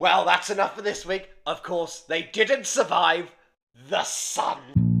Well, that's enough for this week. Of course, they didn't survive the sun.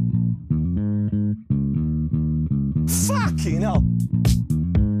 Fucking hell.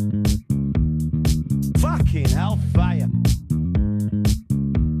 Fucking hellfire.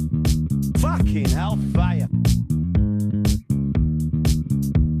 Fucking hellfire.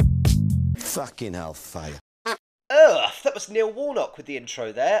 Fucking hellfire. That was Neil Warnock with the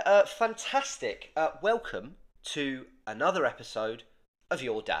intro there. Fantastic. Welcome to another episode of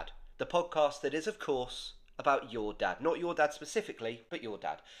Your Dad, the podcast that is, of course, about your dad. Not your dad specifically, but your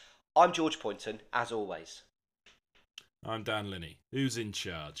dad. I'm George Poynton, as always. I'm Dan Linney. Who's in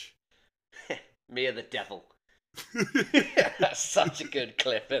charge? Me or the devil. That's such a good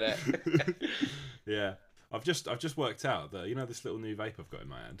clip, isn't it? Yeah. I've just worked out that, this little new vape I've got in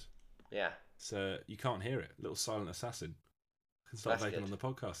my hand? Yeah. So you can't hear it. Little silent assassin. I can start That's vaping good. on the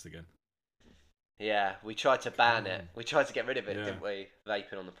podcast again. Yeah, we tried to ban it. We tried to get rid of it, Yeah. didn't we?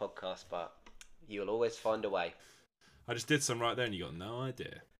 Vaping on the podcast, but you'll always find a way. I just did some right there and you got no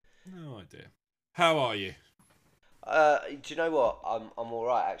idea. No idea. How are you? Do you know what? I'm all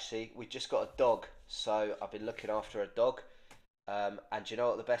right, actually. We just got a dog, so I've been looking after a dog. And do you know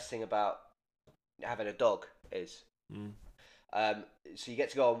what the best thing about having a dog is? So you have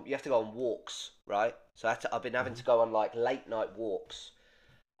to go on walks, right? So I've been having to go on like late night walks,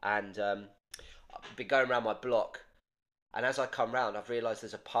 and I've been going around my block. And as I come round, I've realised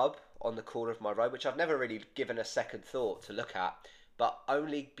there's a pub on the corner of my road, which I've never really given a second thought to look at, but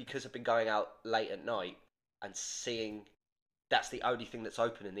only because I've been going out late at night and seeing that's the only thing that's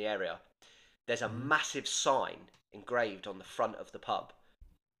open in the area. There's a massive sign engraved on the front of the pub,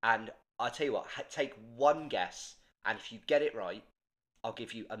 and I tell you what, take one guess, and if you get it right, I'll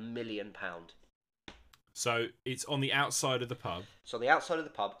give you £1 million. So it's on the outside of the pub. It's on the outside of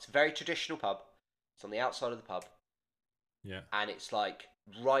the pub. It's a very traditional pub. It's on the outside of the pub. Yeah. And it's like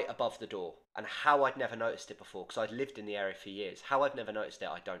right above the door. And how I'd never noticed it before, because I'd lived in the area for years. How I'd never noticed it,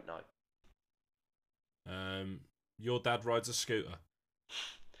 I don't know. Your dad rides a scooter.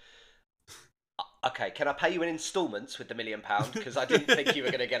 Okay, can I pay you in instalments with the £1 million? Because I didn't think you were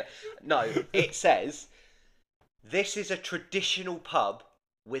going to get it. No, it says, this is a traditional pub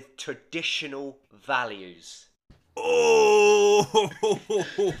with traditional values. Oh!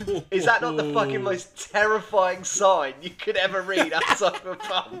 Is that not the fucking most terrifying sign you could ever read outside of a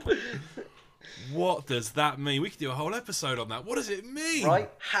pub? What does that mean? We could do a whole episode on that. What does it mean? Right?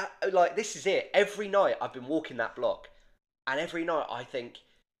 This is it. Every night I've been walking that block, and every night I think,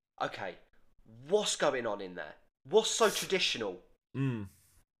 okay, what's going on in there? What's so traditional? I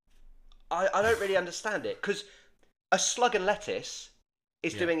don't really understand it, because a Slug and Lettuce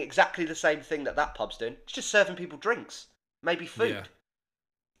is doing exactly the same thing that pub's doing. It's just serving people drinks, maybe food.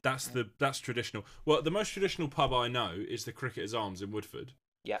 Yeah. That's traditional. Well, the most traditional pub I know is the Cricketers Arms in Woodford.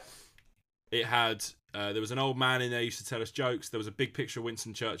 Yeah. It had there was an old man in there who used to tell us jokes. There was a big picture of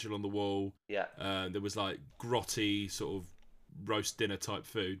Winston Churchill on the wall. Yeah. There was like grotty sort of roast dinner type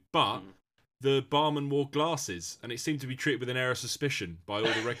food, but the barman wore glasses, and it seemed to be treated with an air of suspicion by all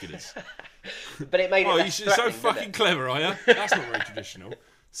the regulars. But it made it Oh, less you're so threatening, didn't fucking it? clever, are you? That's not very traditional.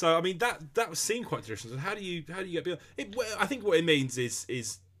 So I mean that seemed quite traditional. So how do you get beyond it? I think what it means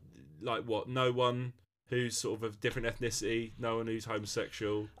is like what, no one who's sort of different ethnicity, no one who's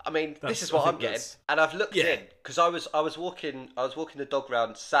homosexual. I mean, That's- this is I what think I'm getting, that's- and I've looked Yeah. in because I was walking the dog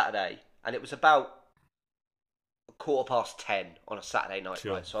round Saturday, and it was about 10:15 on a Saturday night,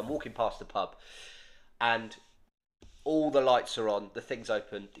 Sure. right? So I'm walking past the pub, and all the lights are on, the thing's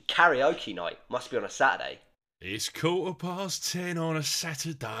open. Karaoke night must be on a Saturday. It's 10:15 on a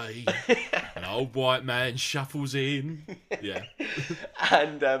Saturday. An old white man shuffles in. Yeah.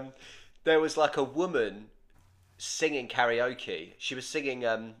 And there was like a woman singing karaoke. She was singing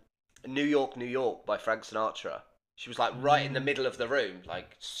New York, New York by Frank Sinatra. She was like right in the middle of the room,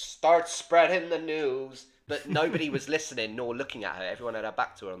 like, start spreading the news. But nobody was listening nor looking at her. Everyone had her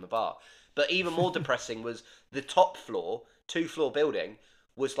back to her on the bar. But even more depressing was the top floor, 2-floor building,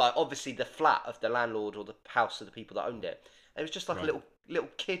 was like obviously the flat of the landlord or the house of the people that owned it. And it was just like Right. a little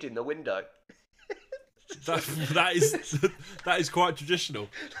kid in the window. That is quite traditional.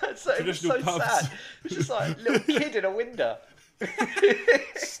 That's so, it was Traditional so pubs. sad. It was just like a little kid in a window.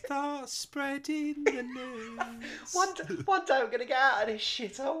 Start spreading the news. One day I'm gonna get out of this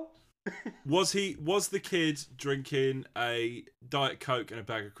shithole. Was the kid drinking a Diet Coke and a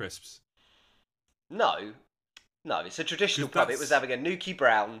bag of crisps? No, it's a traditional 'Cause pub. It that's- was having a Nuki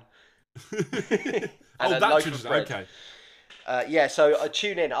Brown. Oh, a that loaf of tradition. bread. Okay. Yeah, so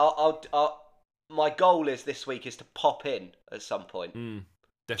tune in. My goal is this week is to pop in at some point.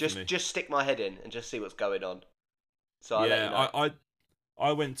 Definitely. Just stick my head in and just see what's going on. So I'll let you know.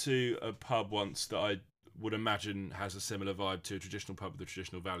 I went to a pub once that I would imagine has a similar vibe to a traditional pub with the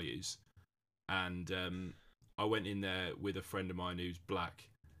traditional values, and I went in there with a friend of mine who's black,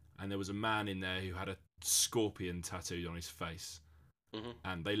 and there was a man in there who had a scorpion tattooed on his face,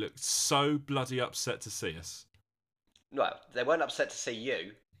 and they looked so bloody upset to see us. No, they weren't upset to see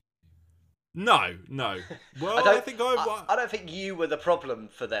you. No. Well, I don't think you were the problem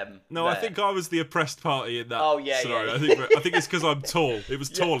for them. No, there. I think I was the oppressed party in that. Oh, yeah, scenario. yeah. I think it's because I'm tall. It was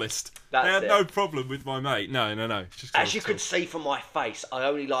tallest. They had no problem with my mate. No. It's just as you could see from my face, I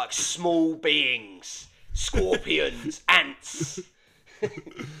only like small beings, scorpions, ants.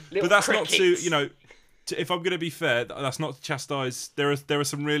 But that's crickets. not to, if I'm going to be fair, that's not to chastise. There are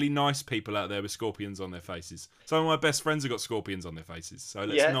some really nice people out there with scorpions on their faces. Some of my best friends have got scorpions on their faces. So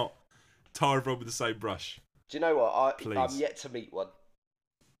let's not tar everyone with the same brush. Do you know what? Please. I'm yet to meet one.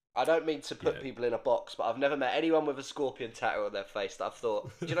 I don't mean to put people in a box, but I've never met anyone with a scorpion tattoo on their face that I've thought,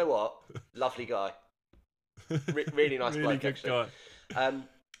 do you know what? Lovely guy. Really nice really bloke, good actually. guy.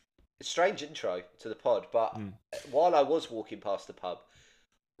 Strange intro to the pod, but while I was walking past the pub,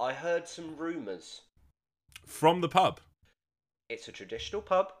 I heard some rumours. From the pub? It's a traditional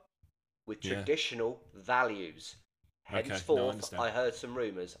pub with traditional values. Henceforth, I heard some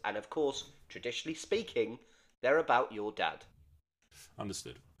rumours, and of course, traditionally speaking, they're about your dad.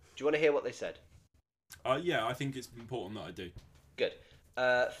 Understood. Do you want to hear what they said? Yeah, I think it's important that I do. Good.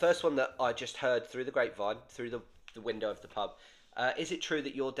 First one that I just heard through the grapevine, through the window of the pub. Is it true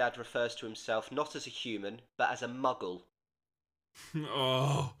that your dad refers to himself not as a human, but as a muggle?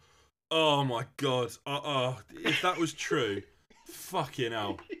 Oh my God. If that was true, fucking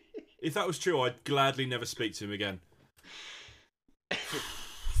hell. If that was true, I'd gladly never speak to him again.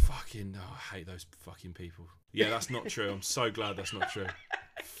 I hate those fucking people. Yeah, that's not true. I'm so glad that's not true.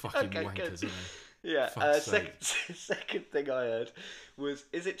 Fucking wankers, isn't it? Yeah. Second thing I heard was,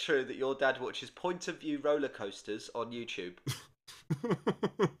 is it true that your dad watches point of view roller coasters on YouTube?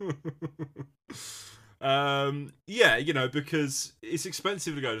 Yeah, because it's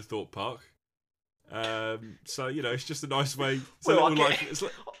expensive to go to Thorpe Park. So it's just a nice way. Well,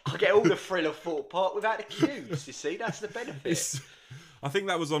 I get all the thrill of Thorpe Park without the queues. You see, that's the benefit. I think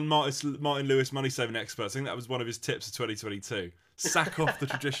that was on Martin Lewis Money Saving Experts. I think that was one of his tips for 2022. Sack off the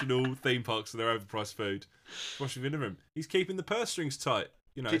traditional theme parks and their overpriced food. Wash your room. He's keeping the purse strings tight.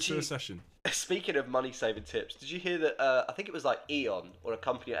 Through a session. Speaking of money saving tips, did you hear that? I think it was like Eon or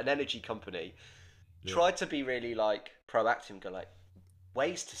an energy company, tried to be really proactive and go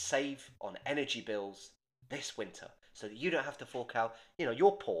ways to save on energy bills this winter, so that you don't have to fork out.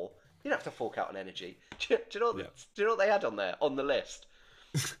 You're poor. You don't have to fork out on energy. Do you know what they had on there on the list?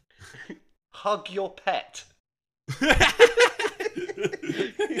 Hug your pet.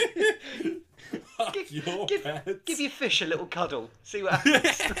 Give your fish a little cuddle. See what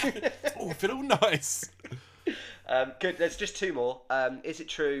happens. I feel all nice. Good. There's just two more. Is it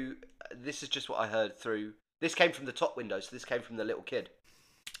true? This is just what I heard through. This came from the top window, so this came from the little kid.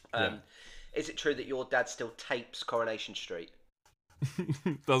 Is it true that your dad still tapes Coronation Street?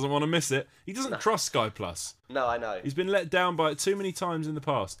 Doesn't want to miss it. He doesn't trust Sky Plus. No, I know. He's been let down by it too many times in the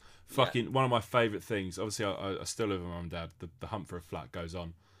past. One of my favourite things. Obviously, I still live with my mum and dad. The hunt for a flat goes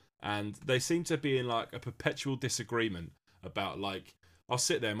on, and they seem to be in a perpetual disagreement about I'll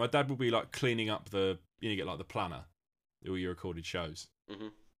sit there. My dad will be cleaning up the you get the planner, all your recorded shows,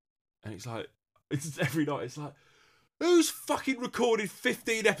 and it's every night. It's who's fucking recorded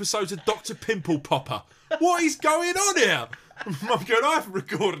 15 episodes of Dr. Pimple Popper? What is going on here? Mum going, I haven't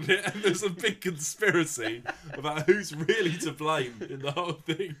recorded it, and there's a big conspiracy about who's really to blame in the whole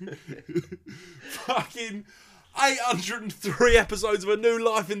thing. Fucking 803 episodes of A New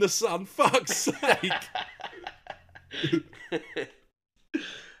Life in the Sun. Fuck's sake.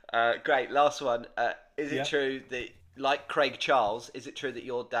 Great, last one. Is it true that, like Craig Charles, is it true that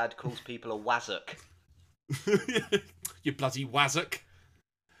your dad calls people a wazzock? You bloody wazzock.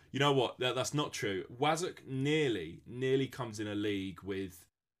 You know what? That's not true. Wazzock nearly comes in a league with...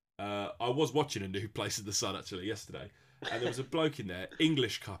 I was watching A New Place in the Sun, actually, yesterday. And there was a bloke in there,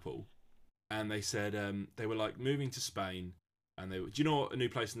 English couple. And they said they were, moving to Spain. And do you know what A New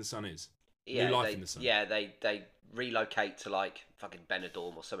Place in the Sun is? Yeah, New Life in the Sun. Yeah, they relocate to, fucking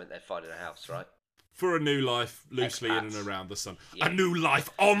Benidorm or something. They're finding a house, right? For a new life, loosely in and around the sun. Yeah. A new life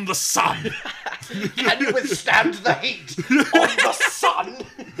on the sun! Can you withstand the heat on the sun?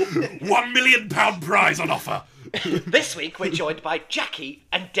 £1 million prize on offer! This week we're joined by Jackie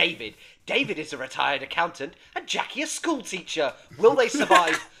and David. David is a retired accountant and Jackie a school teacher. Will they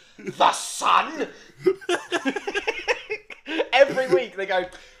survive the sun? Every week they go,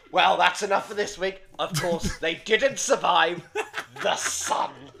 Well, that's enough for this week. Of course, they didn't survive the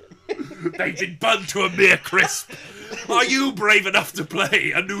sun. They've been burnt to a mere crisp. Are you brave enough to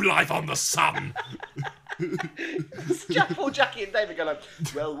play A New Life on the Sun? Paul, Jackie and David go like,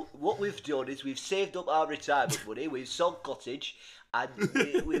 well, what we've done is we've saved up our retirement money, we've sold cottage, and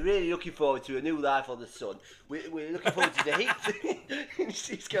we're really looking forward to A New Life on the Sun. We're looking forward to the heat.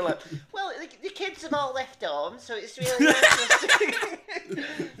 She's going like, well, the kids have all left home, so it's really nice.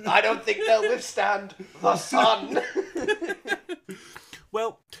 I don't think they'll withstand the sun.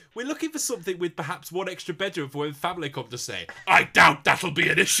 Well, we're looking for something with perhaps one extra bedroom for when family come to stay. I doubt that'll be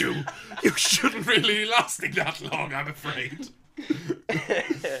an issue. You shouldn't really be lasting that long, I'm afraid.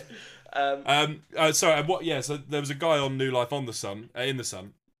 Sorry, and what? Yeah, so there was a guy on New Life on the Sun, in the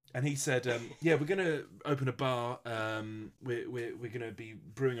Sun, and he said, "Yeah, we're gonna open a bar. We're gonna be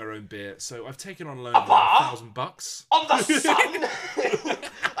brewing our own beer. So I've taken on a loan of $1,000 on the Sun.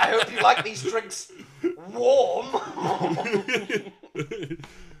 I hope you like these drinks warm."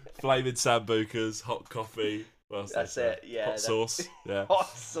 Flaming sambucas, hot coffee. That's it. Yeah, hot sauce. Yeah,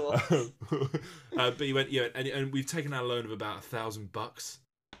 hot sauce. But he went, yeah, and we've taken out a loan of about $1,000.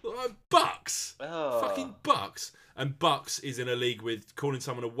 Bucks, fucking bucks, and bucks is in a league with calling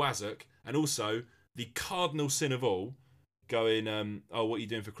someone a wazzock, and also the cardinal sin of all, going, oh, what are you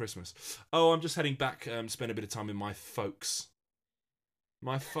doing for Christmas? Oh, I'm just heading back, spend a bit of time with my folks.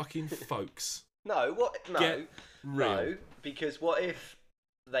 My fucking folks. No, what? No, Get real. no, because what if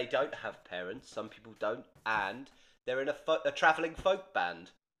they don't have parents? Some people don't, and they're in a travelling folk band.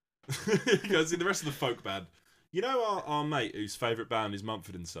 Go see the rest of the folk band. You know our mate whose favourite band is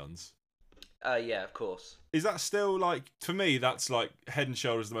Mumford and Sons? Yeah, of course. Is that still, like, for me, that's like head and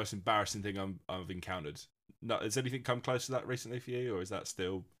shoulders the most embarrassing thing I've encountered. No, has anything come close to that recently for you, or is that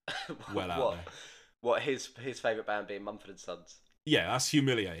still well out there? What, his favourite band being Mumford and Sons? Yeah, that's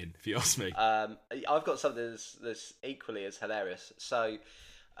humiliating, if you ask me. I've got something that's equally as hilarious. So,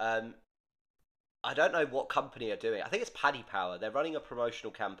 I don't know what company are doing. I think it's Paddy Power. They're running a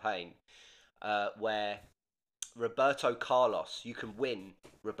promotional campaign where Roberto Carlos, you can win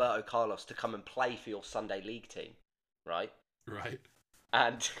Roberto Carlos to come and play for your Sunday League team, right? Right.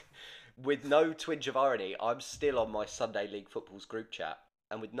 And with no twinge of irony, I'm still on my Sunday League Football's group chat,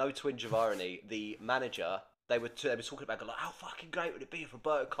 and with no twinge of irony, the manager, they were talking about, like, how fucking great would it be if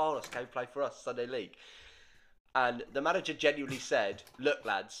Roberto Carlos came play for us Sunday League? And the manager genuinely said, look,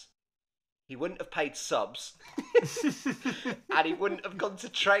 lads, he wouldn't have paid subs, and he wouldn't have gone to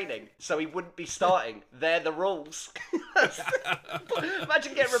training, so he wouldn't be starting. They're the rules.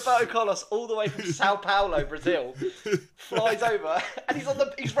 Imagine getting Roberto Carlos all the way from Sao Paulo, Brazil, flies over, and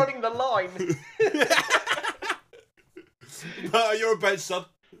he's running the line. You're a bench sub.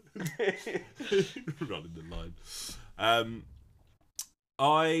 Running the line.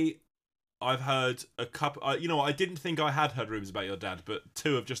 I've heard a couple. You know what? I didn't think I had heard rumours about your dad, but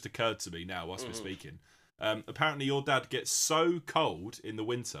two have just occurred to me now whilst we're speaking. Apparently, your dad gets so cold in the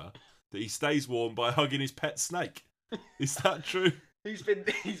winter that he stays warm by hugging his pet snake. Is that true? He's been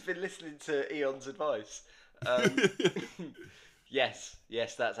listening to Eon's advice. Yes,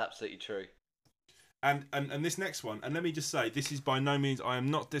 that's absolutely true. And this next one, and let me just say, this is by no means, I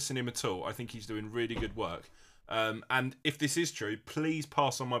am not dissing him at all. I think he's doing really good work. And if this is true, please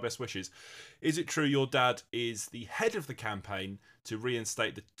pass on my best wishes. Is it true your dad is the head of the campaign to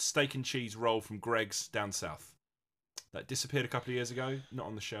reinstate the steak and cheese roll from Greg's down south? That disappeared a couple of years ago, not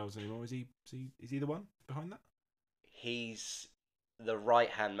on the shelves anymore. Is he the one behind that? He's the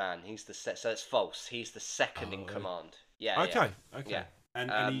right-hand man. He's so it's false. He's the second in command. Yeah. Okay. Yeah. And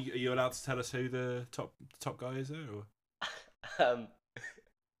are you allowed to tell us who the top guy is there? Or?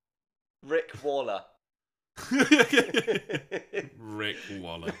 Rick Waller. Rick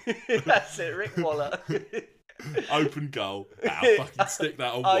Waller. That's it, Rick Waller. Open goal. Fucking stick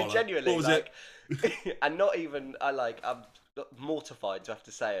that on Waller. I genuinely, what was it? And not even, I'm mortified to have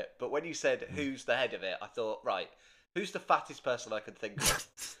to say it, but when you said who's the head of it, I thought, right, who's the fattest person I could think of?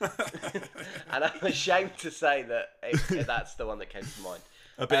 And I'm ashamed to say that that's the one that came to mind.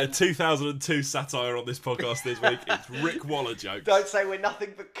 A bit of 2002 satire on this podcast this week. It's Rick Waller jokes. Don't say we're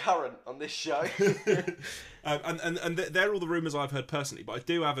nothing but current on this show. And they're all the rumours I've heard personally, but I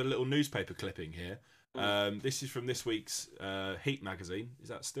do have a little newspaper clipping here. This is from this week's Heat magazine. Is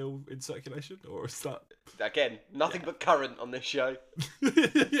that still in circulation, or is that again nothing but current on this show?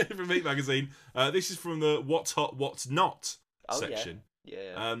 Yeah, from Heat magazine. This is from the What's Hot, What's Not section.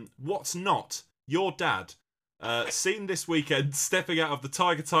 Yeah. What's not? Your dad. Seen this weekend stepping out of the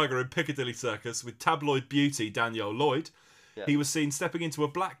Tiger in Piccadilly Circus with tabloid beauty Danielle Lloyd. Yeah. He was seen stepping into a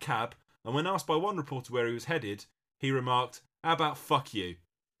black cab, and when asked by one reporter where he was headed, he remarked, "How about fuck you?"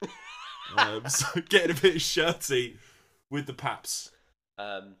 So getting a bit shirty with the Paps.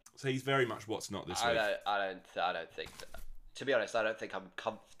 Um, So he's very much what's not this week. I don't think that. To be honest, I don't think I'm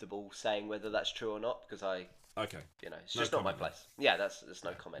comfortable saying whether that's true or not because Okay. it's No just not my comment, place. Yeah, there's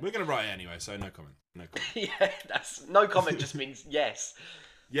no comment. We're going to write it anyway, so no comment. No comment. Yeah, that's no comment. Just means yes.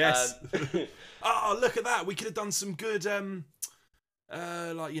 Yes. Oh, look at that. We could have done some good, when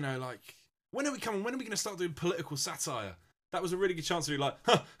are we coming? When are we going to start doing political satire? That was a really good chance to be like,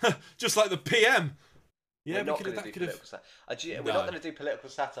 just like the PM. Yeah, we're not going to do political satire. We're not going to do political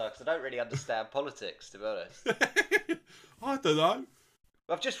satire because I don't really understand politics, to be honest. I don't know.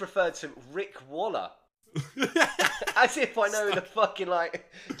 I've just referred to Rick Waller. As if I know who the fucking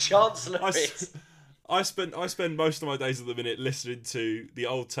Chancellor is. I spend most of my days at the minute listening to the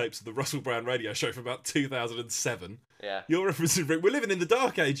old tapes of the Russell Brand radio show from about 2007. Yeah. You're referencing Rick. We're living in the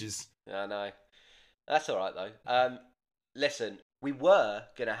dark ages. I know. That's all right though. Listen, we were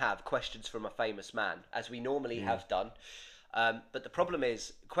gonna have questions from a famous man, as we normally have done. But the problem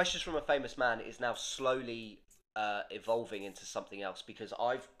is, questions from a famous man is now slowly evolving into something else because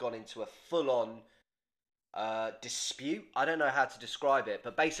I've gone into a full-on dispute. I don't know how to describe it,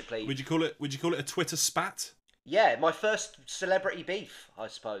 but basically, Would you call it a Twitter spat? yeah, my first celebrity beef, I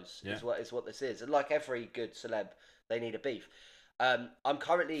suppose, Yeah. is what this is. And like every good celeb, they need a beef. I'm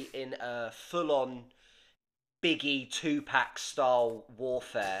currently in a full-on Biggie Tupac style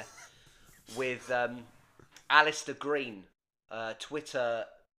warfare with Alistair Green, Twitter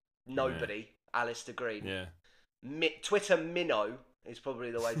nobody, Alistair Green. Yeah. Twitter minnow is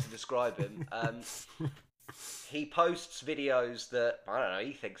probably the way to describe him. He posts videos that, I don't know,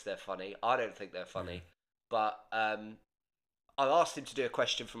 he thinks they're funny. I don't think they're funny. But I asked him to do a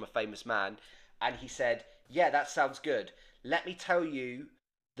question from a famous man, and he said, yeah, that sounds good. Let me tell you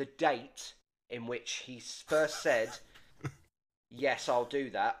the date in which he first said, yes, I'll do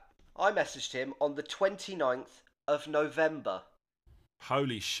that. I messaged him on the 29th of November.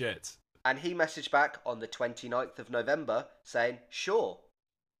 Holy shit. And he messaged back on the 29th of November saying, sure.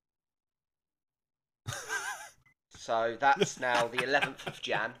 So that's now the 11th of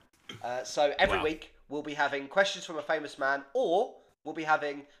Jan. So every week we'll be having questions from a famous man, or we'll be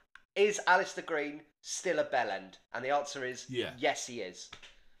having, is Alistair Green still a bellend? And the answer is yes, he is.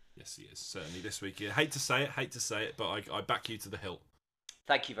 Yes, he is. Certainly this week. I hate to say it, but I back you to the hilt.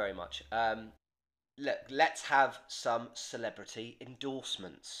 Thank you very much. Look, let's have some celebrity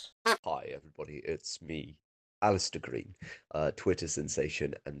endorsements. Hi, everybody. It's me, Alistair Green, Twitter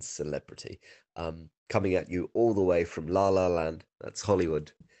sensation and celebrity. Coming at you all the way from La La Land. That's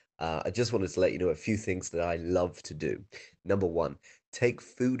Hollywood. I just wanted to let you know a few things that I love to do. Number one, take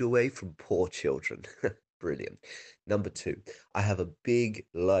food away from poor children. Brilliant. Number two, I have a big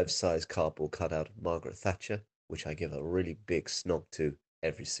life-size cardboard cutout of Margaret Thatcher, which I give a really big snog to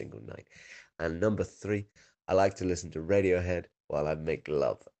every single night. And number three, I like to listen to Radiohead while I make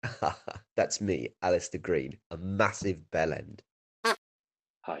love. That's me, Alistair Green, a massive bellend.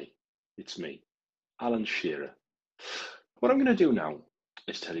 Hi, it's me, Alan Shearer. What I'm going to do now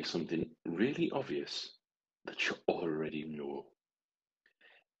is tell you something really obvious that you already know.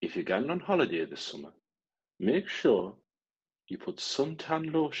 If you're going on holiday this summer, make sure you put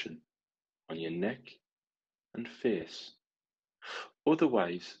suntan lotion on your neck and face.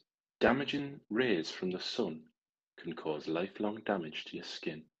 Otherwise, damaging rays from the sun can cause lifelong damage to your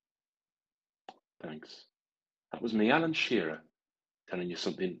skin. Thanks. That was me, Alan Shearer, telling you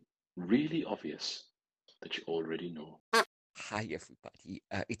something really obvious that you already know. Hi, everybody.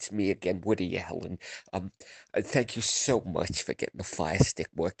 It's me again, Woody Allen. Thank you so much for getting the Fire Stick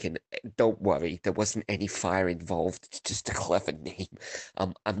working. Don't worry, there wasn't any fire involved. It's just a clever name.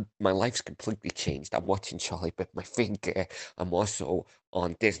 My life's completely changed. I'm watching Charlie Bit My Finger. I'm also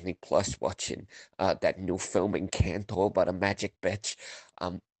on Disney Plus watching that new film Encanto about a magic bitch.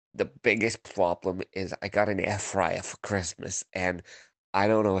 The biggest problem is I got an air fryer for Christmas, and I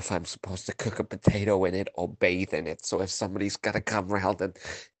don't know if I'm supposed to cook a potato in it or bathe in it. So if somebody's got to come around and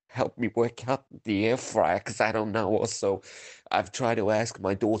help me work out the air fryer, because I don't know. Also, I've tried to ask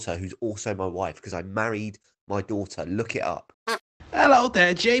my daughter, who's also my wife, because I married my daughter. Look it up. Hello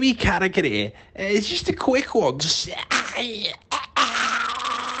there, Jamie Carragher here. It's just a quick one.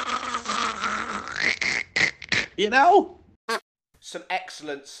 You know? Some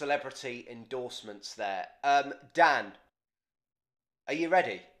excellent celebrity endorsements there. Dan, are you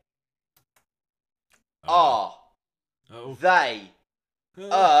ready? Are they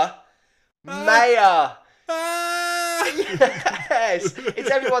mayor? Yes, it's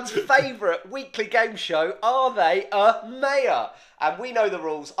everyone's favourite weekly game show. Are they a mayor? And we know the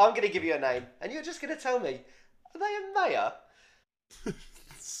rules. I'm going to give you a name, and you're just going to tell me, are they a mayor?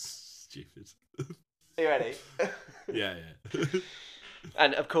 stupid. Are you ready? Yeah, yeah.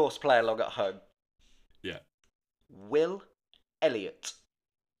 And of course, play along at home. Yeah. Will Elliott.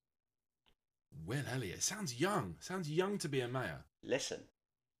 Will Elliott. Sounds young. Sounds young to be a mayor. Listen,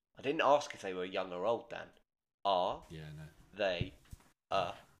 I didn't ask if they were young or old, Dan. Are Yeah, no. they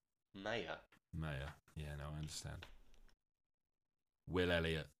a mayor? Mayor. Yeah, no, I understand. Will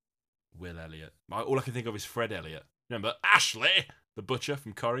Elliott. Will Elliott. All I can think of is Fred Elliott. Remember Ashley, the butcher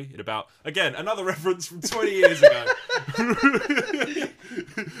from Corrie? In about, again, another reference from 20 years ago.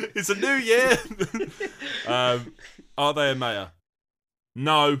 It's a new year. Are they a mayor?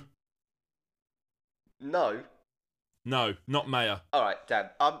 No. No. No, not mayor. All right, Dan.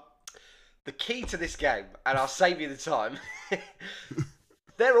 The key to this game, and I'll save you the time.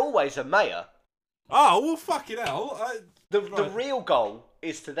 They're always a mayor. Oh, well, fucking hell. The Right. real goal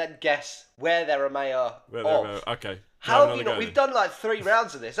is to then guess where they're a mayor Well, of. there we go. Okay. How have you not? We've done like 3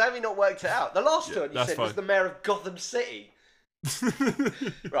 rounds of this. How have you not worked it out? The last one you that's said was fine. the mayor of Gotham City.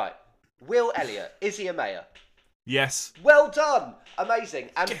 Right. Will Elliott, is he a mayor? Yes. Well done.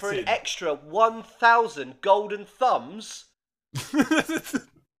 Amazing. And Get for an in. extra 1,000 golden thumbs,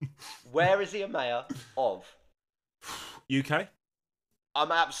 where is he a mayor of? UK?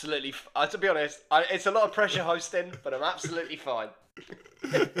 I'm absolutely... to be honest, it's a lot of pressure hosting, but I'm absolutely fine.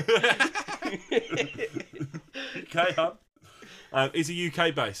 UK, huh? Is he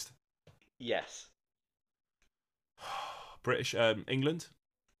UK based? Yes. British? England?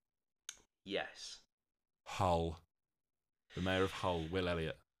 Yes. Hull. The mayor of Hull, Will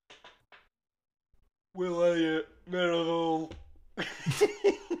Elliott. Will Elliott, mayor of Hull.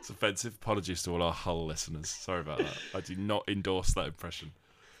 It's offensive. Apologies to all our Hull listeners. Sorry about that. I do not endorse that impression.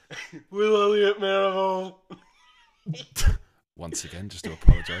 Will Elliott, mayor of Hull. Once again, just to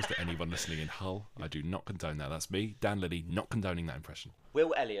apologise to anyone listening in Hull. I do not condone that. That's me, Dan Liddy, not condoning that impression.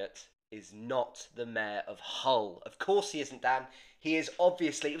 Will Elliott is not the mayor of Hull. Of course he isn't, Dan. He is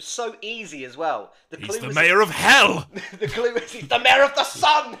obviously... It was so easy as well. He's the mayor of hell! The clue is he's the mayor of the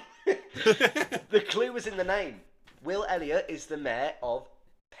sun! The clue was in the name. Will Elliott is the mayor of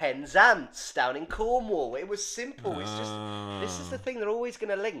Penzance down in Cornwall. It was simple. It's just... This is the thing they're always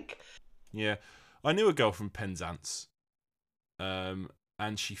going to link. Yeah. I knew a girl from Penzance. And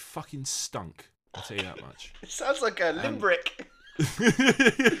she fucking stunk. I'll tell you that much. It sounds like a limerick.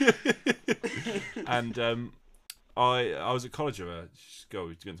 And I was at college with her. She's a girl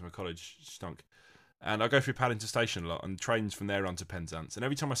who went to my college. She stunk. And I go through Paddington Station a lot, and trains from there on to Penzance. And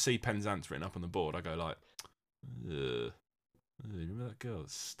every time I see Penzance written up on the board, I go like, ugh. Remember that girl that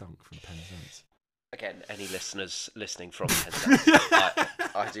stunk from Penzance? Again, any listeners listening from Penzance,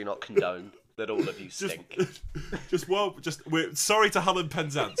 I do not condone that all of you stink. We're sorry to Hull and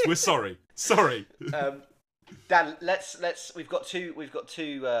Penzance. We're sorry. Sorry. Dan, we've got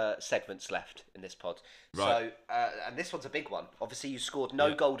two segments left in this pod. Right. So and this one's a big one. Obviously you scored no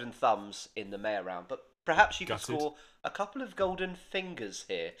Yeah. golden thumbs in the mayor round, but perhaps you could Gutted. score a couple of golden fingers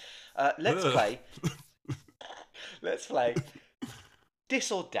here. Let's Ugh. play. Let's play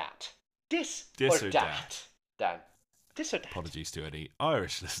Dis or Dat. Dis Dis or or Dat. Dat. Dan. Dis or Dat. Apologies to any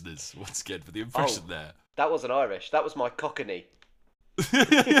Irish listeners once again for the impression there. That wasn't Irish. That was my cockney.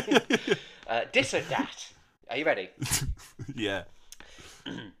 Dis or Dat. Are you ready? Yeah.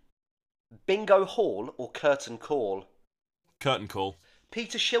 Bingo Hall or Curtain Call? Curtain call.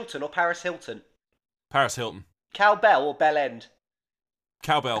 Peter Shilton or Paris Hilton? Paris Hilton. Cowbell or Bell End?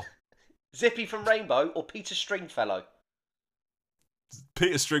 Cowbell. Zippy from Rainbow or Peter Stringfellow?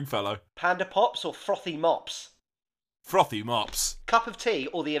 Peter Stringfellow. Panda Pops or Frothy Mops? Frothy Mops. Cup of Tea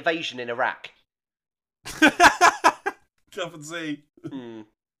or The Invasion in Iraq? Cup and see.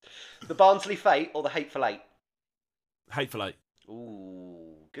 The Barnsley Fate or The Hateful Eight? Hateful Eight.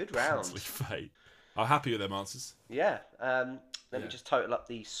 Ooh, good round. Barnsley Fate. I'm happy with them answers. Yeah. Let me Yeah. just total up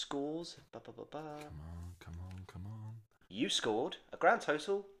the scores. Come on. You scored a grand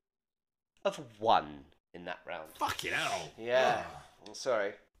total of 1 in that round. Fucking hell. Yeah. I'm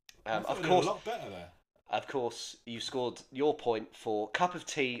sorry. I Of thought we did course, a lot better there. Of course, you scored your point for Cup of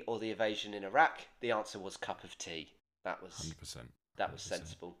Tea or The Invasion in Iraq. The answer was Cup of Tea. That was 100%.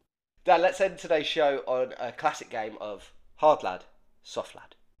 sensible. Dan, let's end today's show on a classic game of hard lad, soft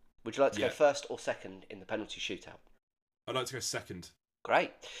lad. Would you like to go Yeah. first or second in the penalty shootout? I'd like to go second.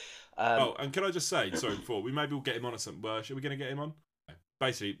 Great. And can I just say, sorry, before we'll get him on or something. Are we going to get him on?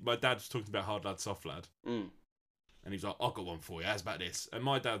 Basically, my dad was talking about hard lad, soft lad. And he's like, I've got one for you. How's about this? And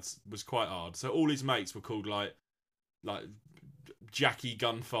my dad's was quite hard. So all his mates were called like Jackie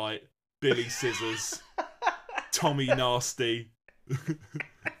Gunfight, Billy Scissors, Tommy Nasty,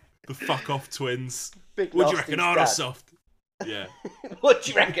 the Fuck Off Twins. Big What do you reckon, Nasty's hard or dad. soft? Yeah. What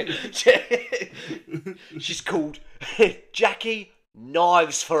do you reckon? She's called Jackie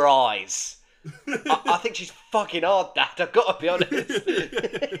Knives for Eyes. I think she's fucking hard, Dad. I've got to be honest.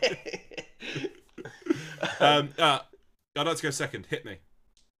 I'd like to go second. Hit me.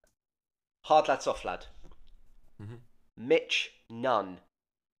 Hard lad, soft lad. Mm-hmm. Mitch Nunn.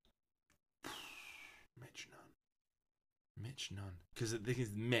 Mitch Nunn. Because the thing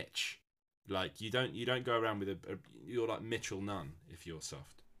is, Mitch, like you don't go around with you're like Mitchell Nunn if you're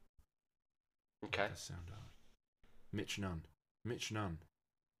soft. Okay. That sound hard. Mitch Nunn. Mitch Nunn.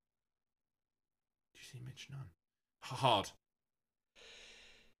 Do you see Mitch Nunn? Hard.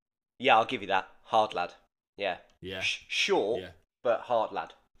 Yeah, I'll give you that. Hard lad. Yeah. Yeah. Short, Yeah. but hard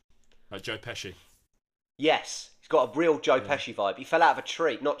lad. Like Joe Pesci. Yes, he's got a real Joe Pesci vibe. He fell out of a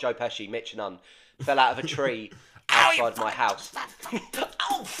tree. Not Joe Pesci, Mitch Nunn. Fell out of a tree outside my house.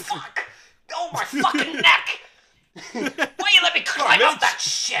 Oh, fuck! Oh, my fucking neck! Why you let me climb up that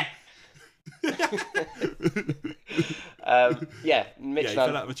shit? Mitch He Nunn.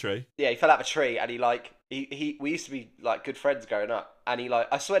 fell out of a tree. Yeah, he fell out of a tree, and we used to be like good friends growing up, and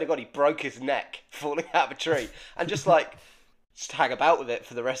I swear to God, he broke his neck falling out of a tree, and just hang about with it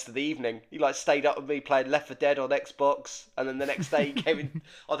for the rest of the evening. He stayed up with me playing Left 4 Dead on Xbox, and then the next day he came in.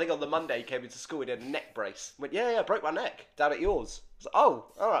 I think on the Monday he came into school. He had a neck brace. Went, yeah, I broke my neck down at yours. I was like, oh,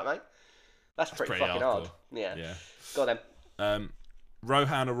 all right, mate. That's pretty fucking hard. Yeah. Go on then.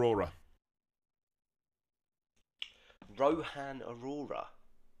 Rohan Aurora. Rohan Aurora.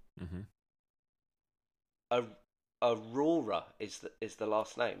 Mm-hmm. Aurora is the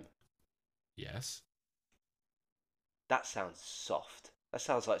last name. Yes. That sounds soft. That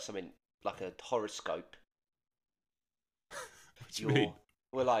sounds like something like a horoscope. What do you mean?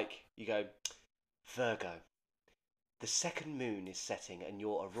 You go, Virgo, the second moon is setting and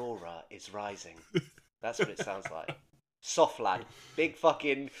your aurora is rising. That's what it sounds like. Soft lad. Big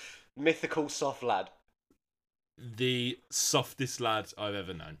fucking mythical soft lad. The softest lad I've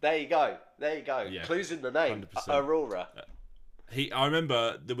ever known. There you go. Yeah. Clues in the name. 100%. Aurora. I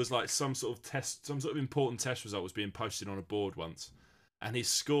remember there was some sort of important test result was being posted on a board once, and his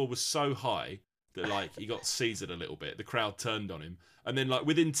score was so high that he got Caesared a little bit. The crowd turned on him, and then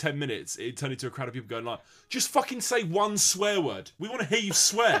within 10 minutes, it turned into a crowd of people going "Just fucking say one swear word. We want to hear you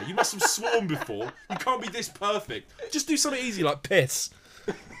swear. You must have sworn before. You can't be this perfect. Just do something easy like piss."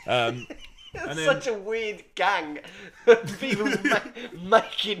 It's such a weird gang of people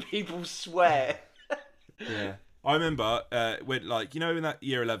making people swear. Yeah. I remember when in that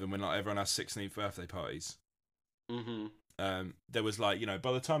year 11 when everyone has 16th birthday parties. Mm-hmm. There was by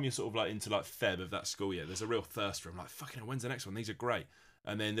the time you're sort of into Feb of that school year, there's a real thirst for them. Fucking hell, when's the next one? These are great.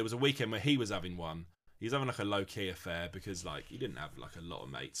 And then there was a weekend where he was having one. He was having a low key affair because he didn't have a lot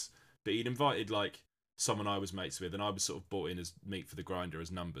of mates, but he'd invited someone I was mates with, and I was sort of brought in as meat for the grinder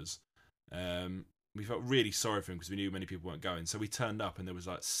as numbers. We felt really sorry for him because we knew many people weren't going, so we turned up and there was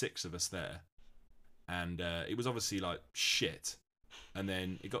 6 of us there. And it was obviously shit. And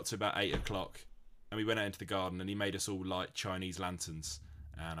then it got to about 8 o'clock, and we went out into the garden, and he made us all light Chinese lanterns.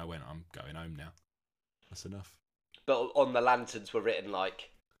 And I went, I'm going home now. That's enough. But on the lanterns were written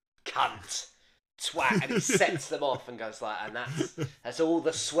cunt, twat, and he sets them off and goes and that's all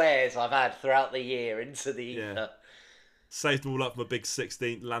the swears I've had throughout the year into the ether. Yeah. Saved them all up from a big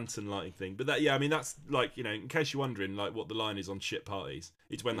 16th lantern lighting thing. But that's in case you're wondering what the line is on shit parties,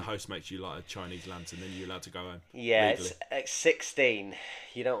 it's when the host makes you light a Chinese lantern, then you're allowed to go home. Yeah, it's 16.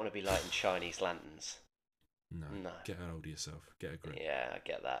 You don't want to be lighting Chinese lanterns. No. Get a hold of yourself. Get a grip. Yeah, I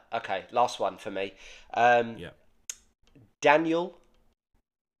get that. Okay, last one for me. Yeah. Daniel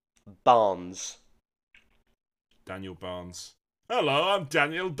Barnes. Daniel Barnes. Hello, I'm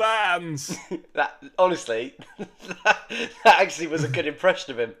Daniel Barnes. That honestly, that actually was a good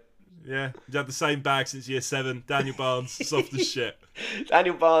impression of him. Yeah, he's had the same bag since year 7. Daniel Barnes, soft as shit.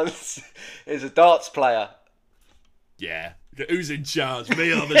 Daniel Barnes is a darts player. Yeah. Who's in charge?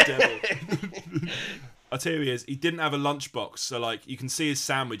 Me or the devil? I'll tell you who he is. He didn't have a lunchbox, so you can see his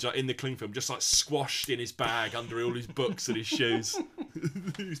sandwich in the cling film, just squashed in his bag under all his books and his shoes.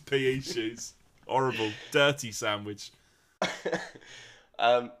 His PE shoes. Horrible, dirty sandwich.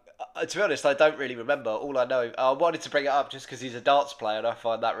 To be honest, I don't really remember. All I know, I wanted to bring it up just because he's a darts player, and I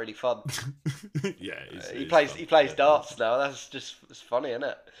find that really fun. Yeah, he plays darts now. It's funny, isn't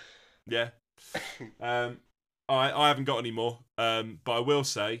it? Yeah. I haven't got any more, but I will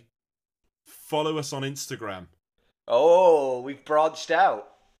say, follow us on Instagram. Oh, we've branched out.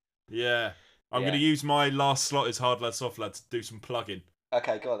 Yeah, I'm going to use my last slot as hard lad, soft lad to do some plugging.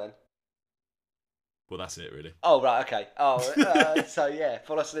 Okay, go on then. Well, that's it, really. Oh, right, okay. Oh, so yeah,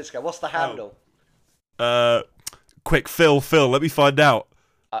 follow us on Instagram. What's the handle? Quick, Phil, let me find out.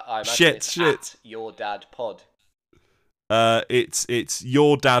 I imagine Shit, it's shit. at Your Dad Pod. It's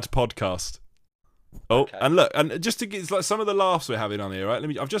Your Dad Podcast. Oh, Okay. and look, and just to get like some of the laughs we're having on here, right?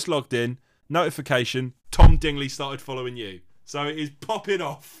 I've just logged in. Notification: Tom Dingley started following you, so it is popping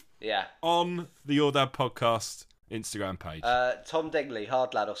off Yeah. on the Your Dad Podcast Instagram page. Tom Dingley,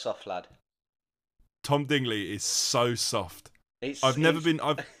 hard lad or soft lad? Tom Dingley is so soft. He's, I've never he's-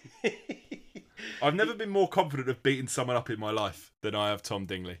 been more confident of beating someone up in my life than I have Tom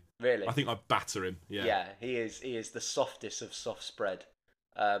Dingley. Really? I think I batter him. Yeah. Yeah, he is the softest of soft spread.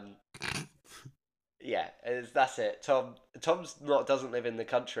 Yeah, that's it. Tom's not doesn't live in the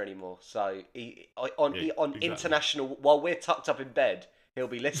country anymore, so on exactly. international, while we're tucked up in bed, he'll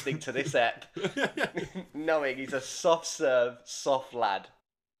be listening to this ep, knowing he's a soft serve, soft lad.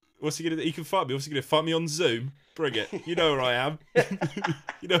 What's he gonna do? He can fight me. What's he gonna fight me on Zoom? Bring it. You know where I am.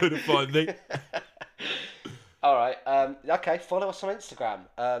 You know who to find me. All right. Okay. Follow us on Instagram.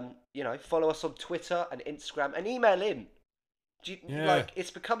 Follow us on Twitter and Instagram, and email in. Yeah. Like, it's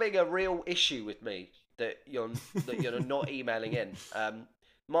becoming a real issue with me that you're not emailing in.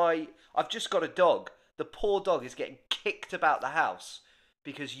 I've just got a dog. The poor dog is getting kicked about the house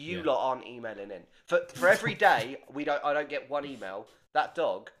because you lot aren't emailing in. For every day I don't get one email. That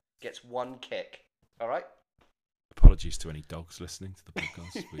dog gets one kick. All right. Apologies to any dogs listening to the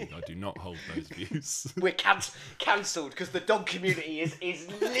podcast. I do not hold those views. We're cancelled because the dog community is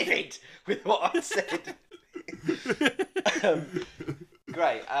livid with what I said.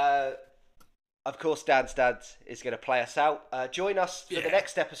 Great. Of course, Dan's dad is going to play us out. Join us for the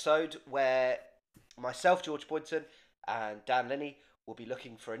next episode where myself, George Boynton, and Dan Linney will be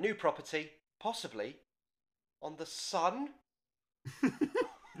looking for a new property, possibly on the Sun.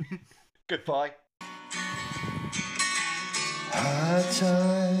 Goodbye. High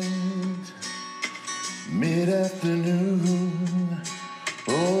tide, mid-afternoon,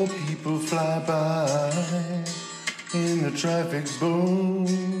 oh, people fly by in the traffic's boom,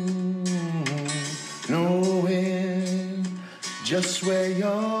 knowing just where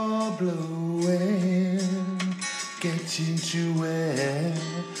you're blowing, getting to where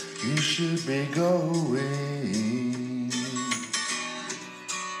you should be going.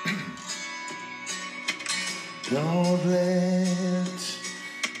 Don't let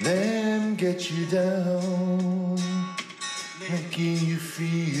them get you down, making you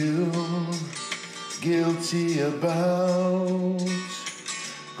feel guilty about.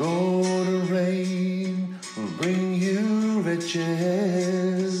 Golden rain will bring you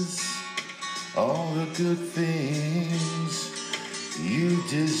riches, all the good things you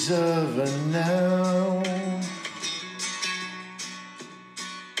deserve are now.